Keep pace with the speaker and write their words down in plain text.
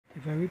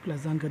Very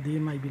pleasant good day,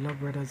 my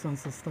beloved brothers and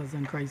sisters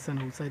in Christ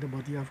and outside the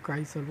body of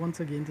Christ. Well, once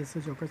again, this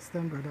is your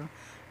Christian brother,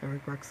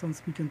 Eric Braxton,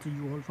 speaking to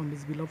you all from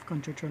his beloved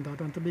country, Trinidad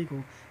and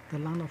Tobago, the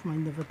land of my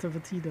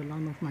nativity, the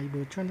land of my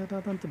birth,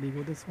 Trinidad and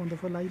Tobago, this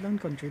wonderful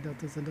island country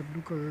that is in the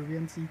blue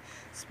Caribbean Sea,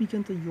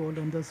 speaking to you all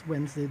on this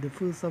Wednesday, the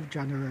 1st of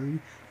January,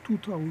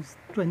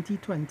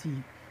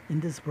 2020. In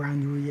this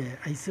brand new year,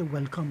 I say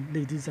welcome,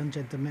 ladies and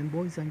gentlemen,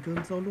 boys and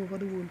girls all over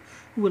the world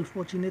who will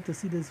fortunate to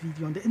see this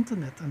video on the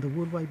internet and the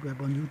World Wide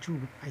Web on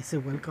YouTube. I say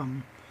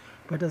welcome.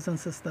 Brothers and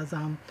sisters,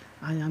 I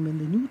am in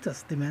the New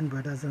Testament,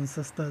 brothers and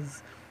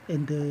sisters,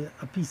 in the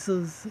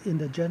epistles, in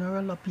the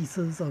general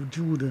epistles of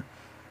Jude.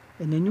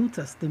 In the New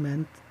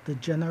Testament, the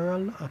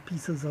general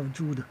epistles of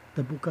Jude,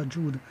 the book of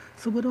Jude.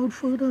 So without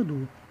further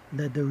ado,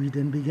 let the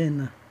reading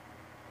begin.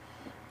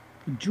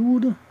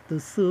 Jude, the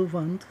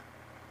servant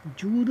of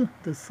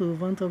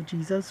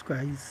Jesus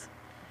Christ,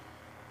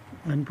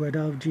 and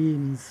brother of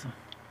James.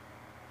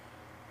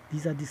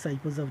 These are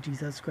disciples of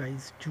Jesus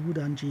Christ, Jude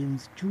and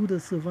James. Jude, the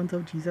servant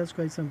of Jesus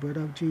Christ and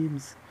brother of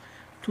James.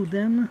 To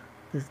them,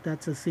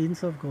 that's the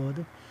saints of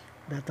God,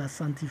 that are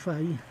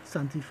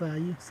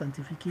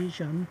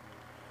sanctification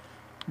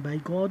by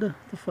God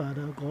the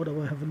Father, God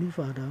our Heavenly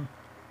Father,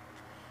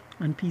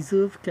 and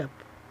preserved,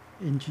 kept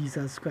in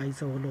Jesus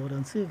Christ our Lord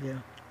and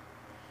Savior,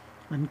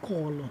 and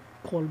called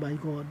by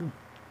God.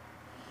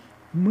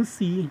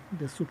 Mercy,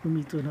 the supreme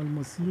eternal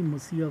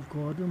mercy of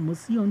God,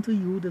 mercy unto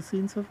you, the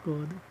saints of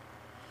God,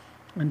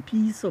 and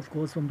peace, of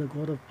course, from the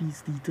God of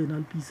peace, the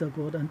eternal peace of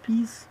God, and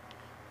peace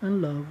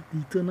and love, the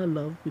eternal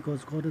love,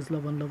 because God is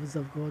love and love is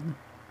of God.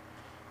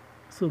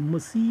 So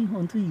mercy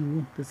unto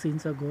you, the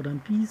saints of God,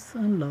 and peace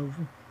and love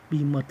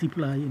be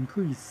multiply,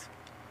 increase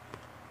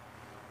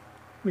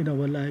in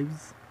our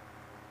lives.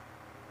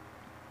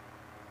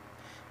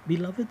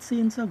 Beloved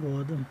saints of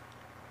God,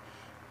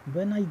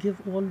 when I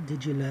give all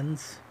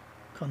diligence,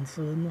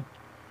 concern,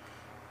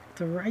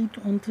 to write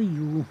unto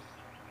you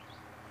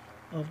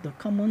of the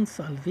common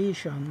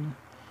salvation,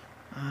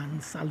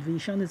 and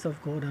salvation is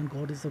of God, and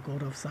God is the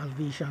God of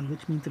salvation,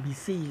 which means to be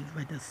saved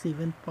by the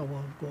saving power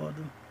of God.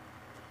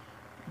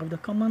 Of the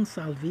common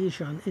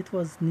salvation, it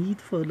was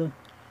needful,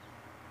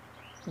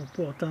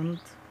 important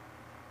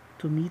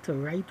to me to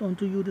write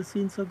unto you, the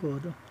saints of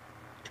God,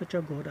 Church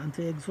of God, and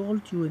to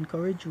exalt you,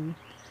 encourage you,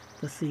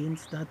 the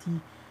saints, that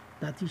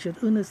ye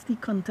should earnestly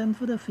contend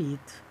for the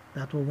faith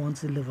that were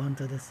once delivered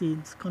unto the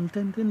saints,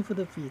 contending for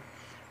the faith,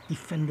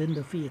 defending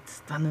the faith,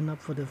 standing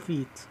up for the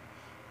faith,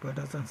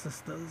 brothers and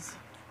sisters.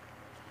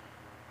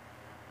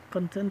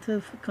 That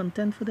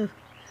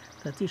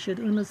ye should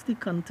earnestly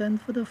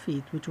contend for the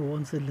faith which were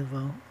once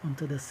delivered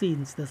unto the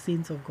saints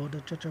of God,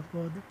 the Church of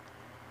God.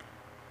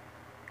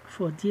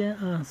 For there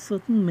are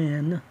certain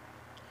men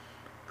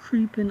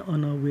creeping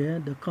unaware,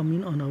 the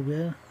coming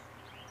unaware,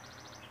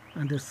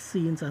 and the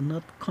saints are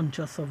not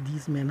conscious of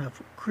these men have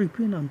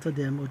creeping unto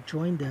them or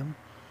joined them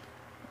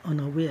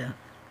unaware.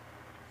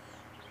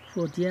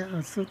 For there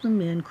are certain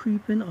men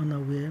creeping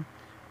unaware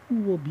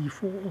who were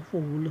before of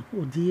old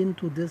ordained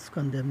to this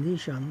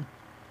condemnation,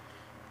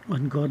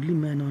 ungodly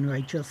men,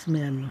 unrighteous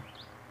men,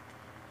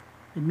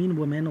 I mean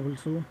women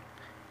also,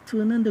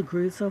 turning the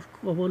grace of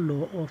our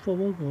Lord, of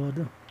our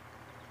God,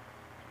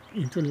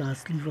 into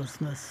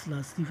lasciviousness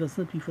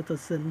before the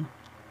sin,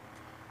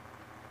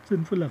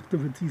 sinful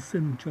activities,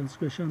 sin,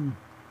 transgression,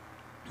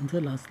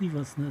 into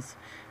lasciviousness,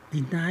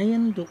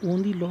 denying the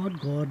only Lord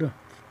God,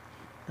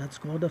 that's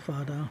God the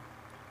Father,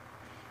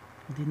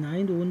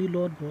 denying the only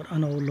Lord God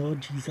and our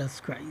Lord Jesus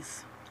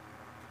Christ.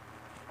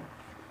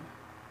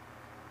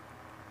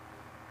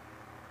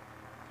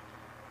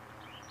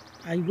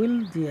 I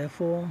will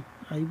therefore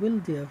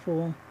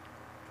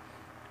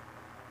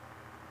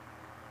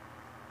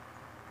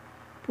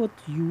put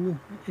you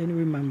in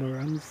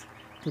remembrance,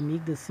 to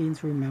make the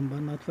saints remember,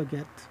 not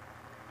forget.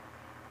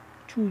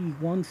 True, ye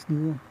once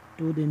knew,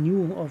 though they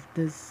knew of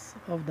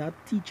that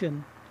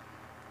teaching,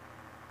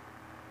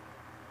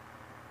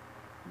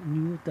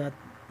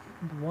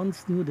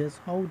 once knew this,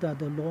 how that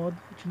the Lord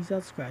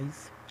Jesus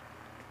Christ,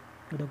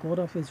 the God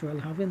of Israel,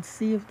 having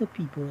saved the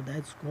people,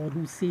 that's God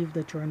who saved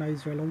the children of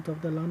Israel out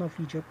of the land of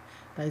Egypt,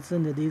 that's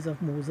in the days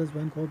of Moses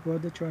when God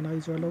brought the children of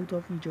Israel out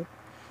of Egypt,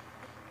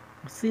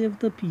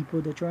 saved the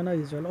people, the children of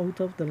Israel, out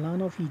of the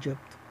land of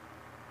Egypt,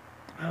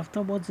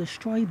 afterwards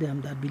destroyed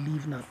them that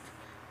believe not.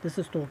 This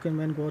is talking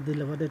when God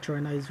delivered the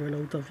children of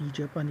Israel out of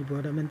Egypt and he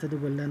brought them into the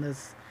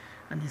wilderness,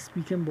 and he's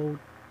speaking about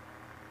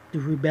the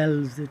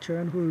rebels, the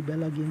children who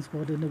rebel against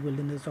God in the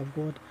wilderness of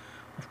God.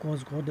 Of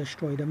course, God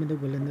destroyed them in the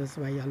wilderness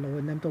by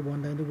allowing them to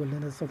wander in the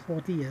wilderness for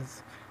 40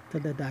 years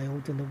till they die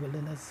out in the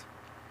wilderness.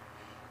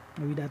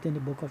 I read that in the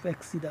book of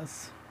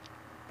Exodus.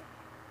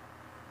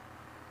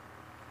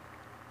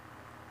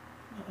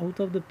 Out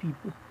of the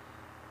people,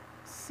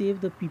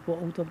 save the people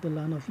out of the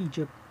land of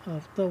Egypt,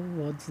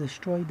 afterwards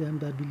destroy them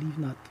that believe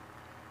not.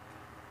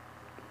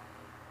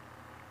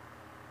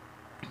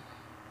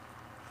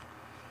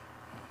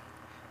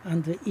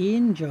 And the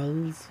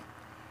angels,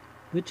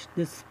 which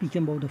this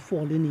speaking about the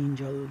fallen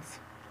angels,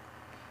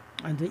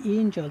 and the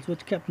angels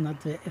which kept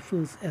not their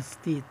first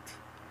estate,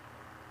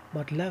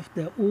 but left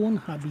their own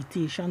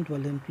habitation,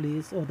 dwelling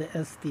place, or the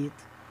estate,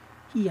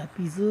 he had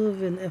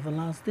preserved in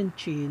everlasting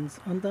chains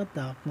under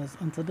darkness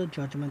unto the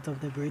judgment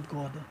of the great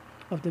God,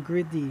 of the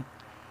great day.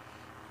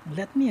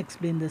 Let me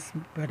explain this,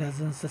 brothers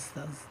and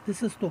sisters.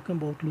 This is talking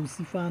about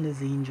Lucifer and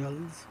his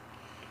angels.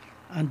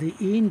 And the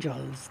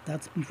angels,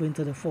 that's referring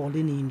to the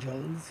fallen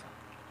angels,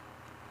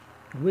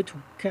 which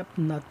kept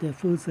not their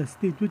first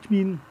estate, which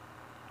means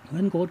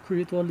when God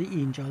created all the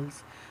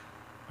angels,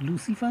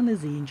 Lucifer and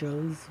his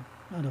angels,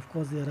 and of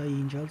course the other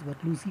angels,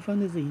 but Lucifer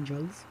and his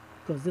angels,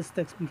 because this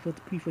text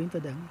referring to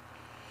them,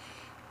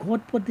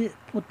 God put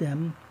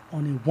them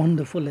on a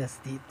wonderful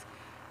estate.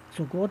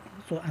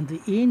 And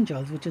the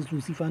angels, which is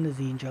Lucifer and his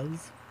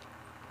angels,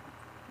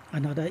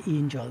 and other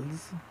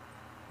angels,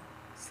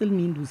 still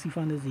mean Lucifer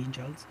and his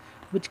angels,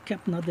 which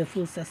kept not their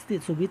first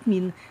estate. So it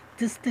means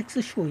this text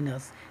is showing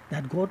us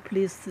that God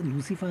placed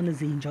Lucifer and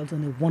his angels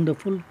in a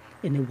wonderful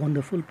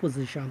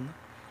position,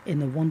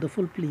 in a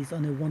wonderful place,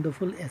 on a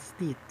wonderful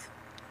estate.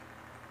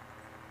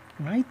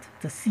 Right?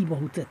 To see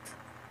about it.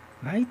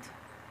 Right?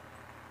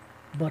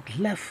 But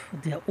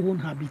left their own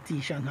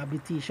habitation.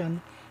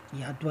 Habitation,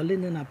 you are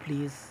dwelling in a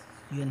place,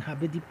 you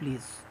inhabit the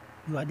place.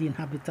 You are the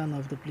inhabitant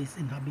of the place,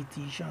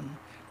 inhabitation.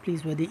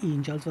 Place where the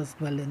angels was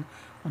dwelling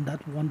on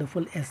that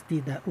wonderful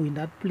estate, or in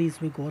that place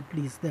where God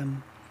placed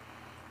them.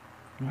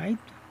 Right?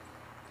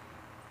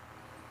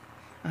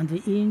 And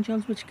the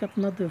angels which kept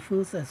not their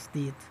first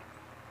estate,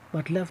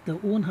 but left their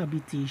own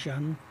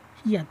habitation,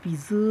 he had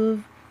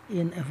preserved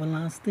in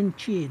everlasting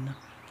chain,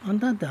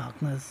 under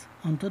darkness,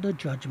 unto the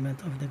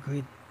judgment of the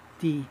great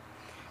day.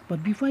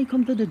 But before I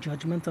come to the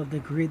judgment of the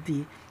great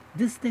day,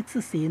 this text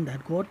is saying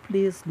that God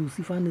placed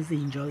Lucifer and his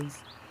angels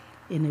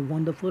in a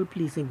wonderful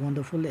place, a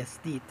wonderful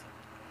estate.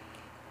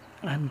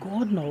 And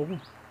God now,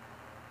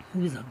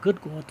 who is a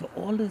good God to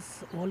all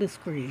his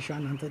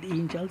creation and to the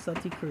angels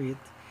that he created,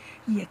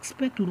 he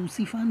expects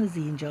Lucifer and his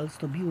angels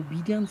to be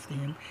obedient to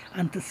him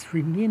and to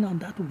remain on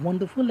that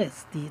wonderful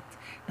estate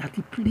that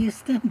he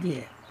placed them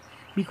there.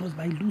 Because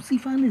by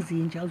Lucifer and his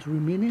angels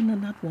remaining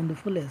in that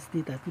wonderful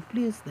estate that he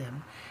placed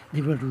them,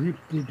 they will reap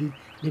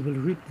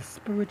the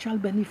spiritual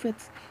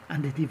benefits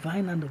and the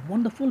divine and the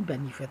wonderful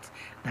benefits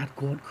that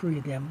God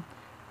created them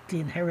to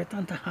inherit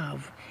and to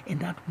have in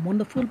that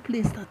wonderful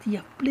place that he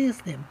has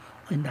placed them,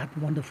 in that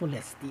wonderful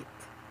estate.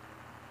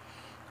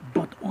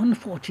 But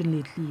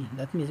unfortunately,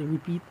 let me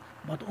repeat,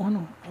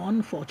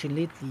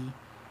 unfortunately,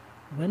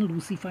 when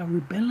Lucifer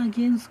rebelled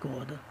against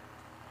God,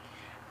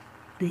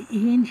 the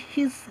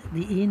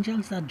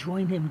angels that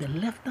joined him, they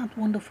left that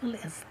wonderful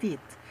estate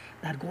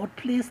that God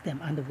placed them,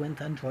 and they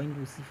went and joined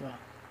Lucifer.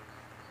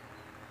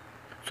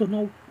 So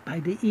now, by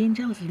the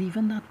angels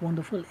leaving that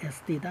wonderful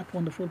estate, that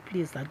wonderful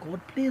place that God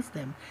placed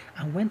them,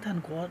 and went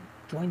and God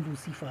joined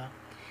Lucifer,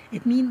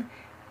 it means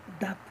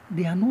that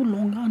they are no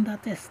longer on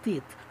that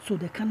estate, so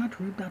they cannot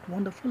reap that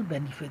wonderful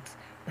benefits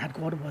that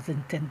God was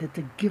intended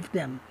to give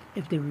them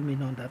if they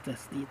remain on that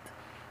estate.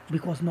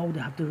 Because now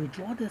they have to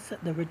withdraw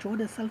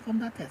themselves from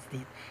that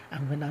estate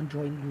and went and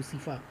joined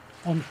Lucifer.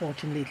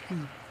 Unfortunately,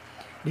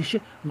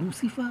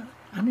 Lucifer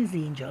and his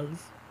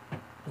angels,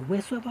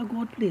 wheresoever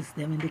God placed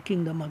them in the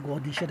kingdom of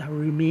God, they should have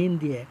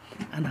remained there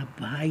and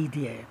abide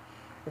there.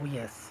 Oh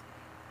yes,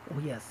 oh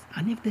yes.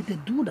 And if they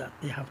did do that,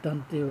 they have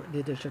done.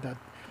 They should have.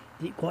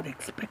 God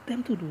expect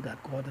them to do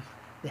that. God,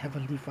 the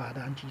Heavenly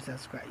Father, and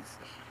Jesus Christ.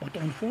 But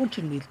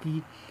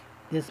unfortunately,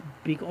 this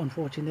big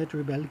unfortunate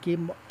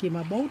rebellion came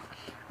about,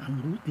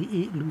 and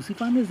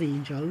Lucifer and his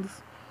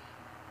angels,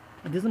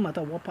 it doesn't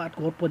matter what part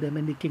God put them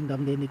in the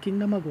kingdom, they're in the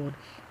kingdom of God,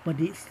 but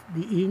these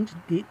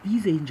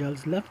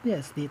angels left their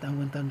estate and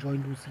went and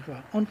joined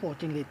Lucifer,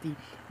 unfortunately,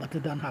 but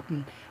it didn't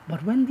happen.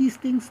 But when these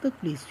things took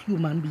place,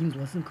 human beings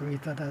wasn't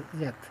created as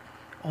yet,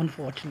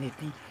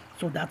 unfortunately.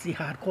 So that's the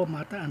hardcore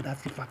matter, and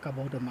that's the fact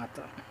about the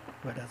matter,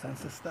 brothers and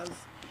sisters.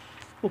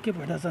 Okay,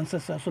 brothers and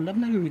sisters, so let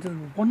me read it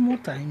one more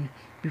time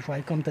before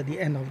I come to the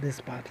end of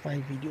this part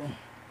 5 video.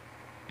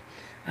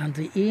 And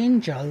the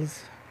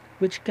angels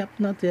which kept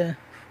not their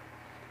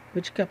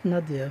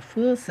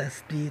first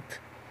estate,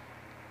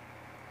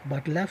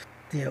 but left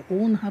their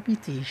own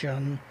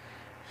habitation,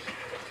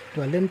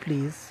 dwelling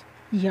place,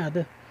 he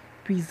had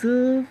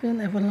preserved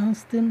in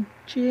everlasting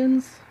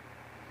chain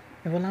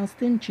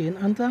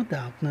under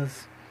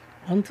darkness,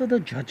 unto the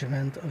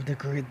judgment of the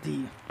great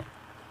day.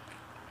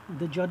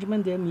 The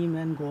judgment there means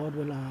when God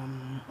will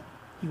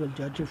he will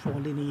judge the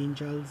fallen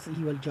angels,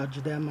 he will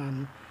judge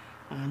them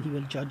and he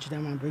will judge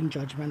them and bring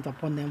judgment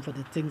upon them for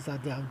the things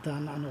that they have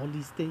done and all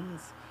these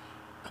things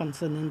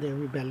concerning their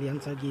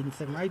rebellions against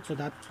him, right? So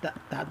that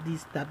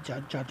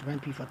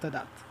judgment before to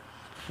that,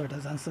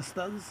 brothers and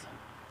sisters.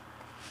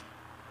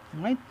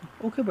 Right?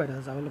 Okay,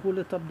 brothers, I will hold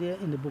it up there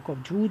in the book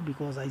of Jude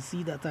because I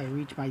see that I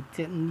reached my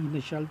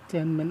initial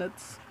 10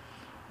 minutes.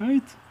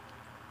 Right?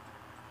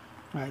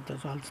 Right,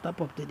 so I'll stop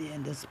up today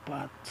in this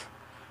part.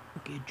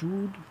 Okay,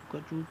 Jude,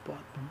 got Jude part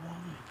 1.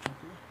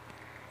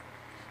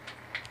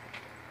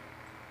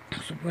 Okay.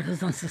 So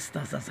brothers and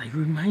sisters, as I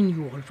remind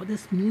you all, for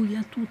this new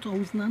year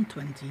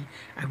 2020,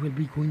 I will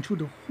be going through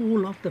the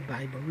whole of the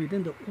Bible,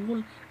 reading the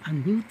Old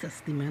and New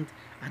Testament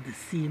at the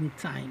same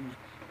time,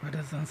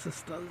 brothers and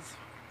sisters.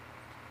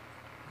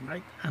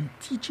 Right? I'm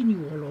teaching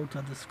you all out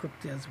of the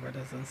scriptures,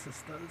 brothers and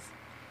sisters.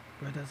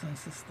 Brothers and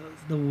sisters,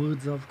 the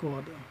words of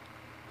God,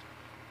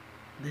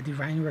 the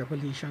divine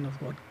revelation of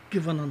God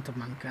given unto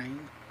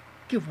mankind,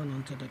 given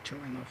unto the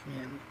children of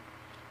men,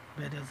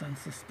 brothers and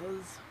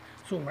sisters.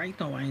 So right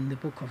now I'm in the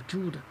book of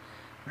Jude,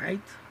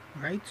 right?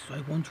 So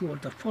I want you all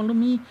to follow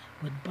me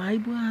with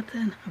Bible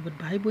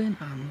in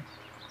hand,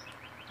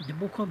 the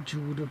book of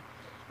Jude.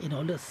 In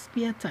all the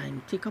spare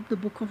time, take up the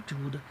book of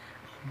Jude.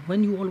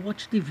 When you all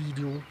watch the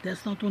video,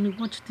 let's not only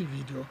watch the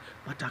video,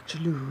 but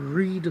actually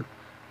read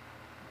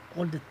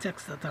all the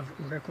text that I've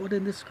recorded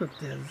in the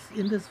scriptures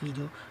in this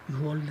video.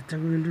 You all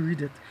literally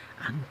read it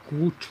and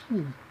go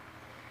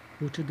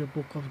to the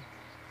book of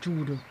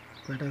Jude,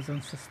 brothers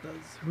and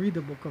sisters. Read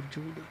the book of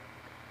Jude.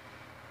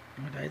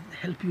 I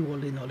help you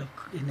all in all the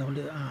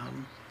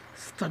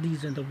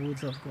studies in the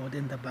words of God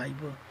in the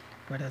Bible,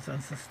 brothers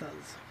and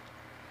sisters,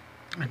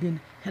 and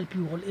then help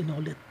you all in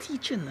all the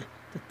teaching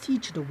to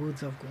teach the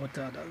words of God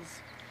to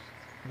others.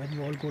 When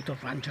you all go to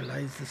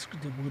evangelize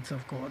the words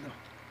of God,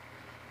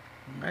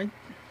 right?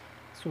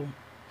 So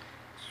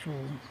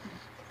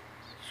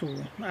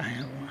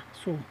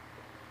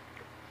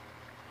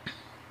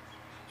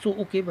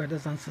okay,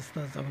 brothers and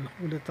sisters, I will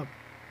hold it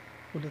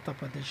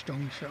up at this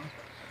juncture.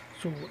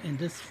 So in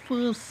this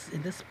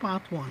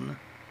part one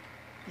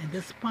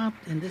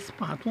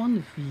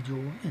video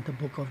in the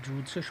book of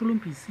Jude. So shalom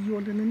peace. See you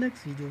all in the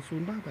next video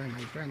soon. Bye bye,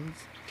 my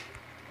friends.